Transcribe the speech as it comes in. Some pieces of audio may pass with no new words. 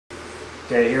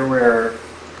Okay, here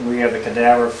we have the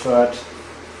cadaver foot.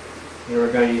 Here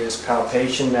we're going to use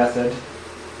palpation method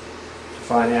to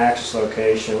find the axis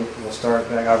location. We'll start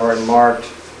back. I've already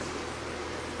marked.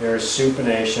 There's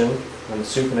supination on the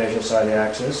supination side of the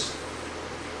axis.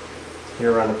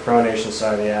 Here we're on the pronation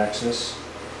side of the axis.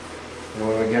 And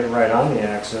when we get right on the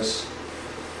axis,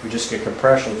 we just get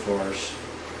compression force.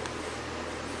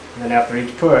 And then after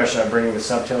each push, I bring the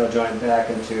subtalar joint back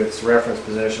into its reference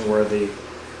position where the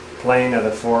plane of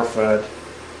the forefoot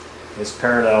is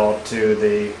parallel to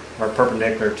the, or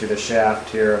perpendicular to the shaft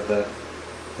here of that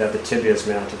the tibia is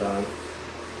mounted on.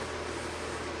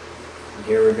 And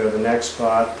here we go to the next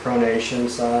spot, pronation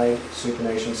side,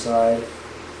 supination side.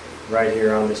 Right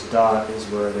here on this dot is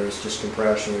where there's just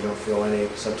compression. We don't feel any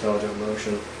subtalar joint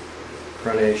motion.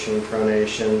 Pronation,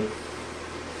 pronation.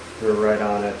 We're right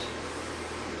on it.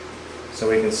 So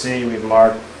we can see we've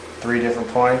marked 3 different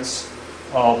points,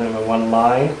 all of them in one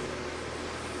line.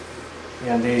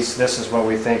 And this is what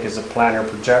we think is a planar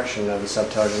projection of the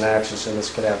subtalar joint axis in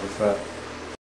this cadaver foot.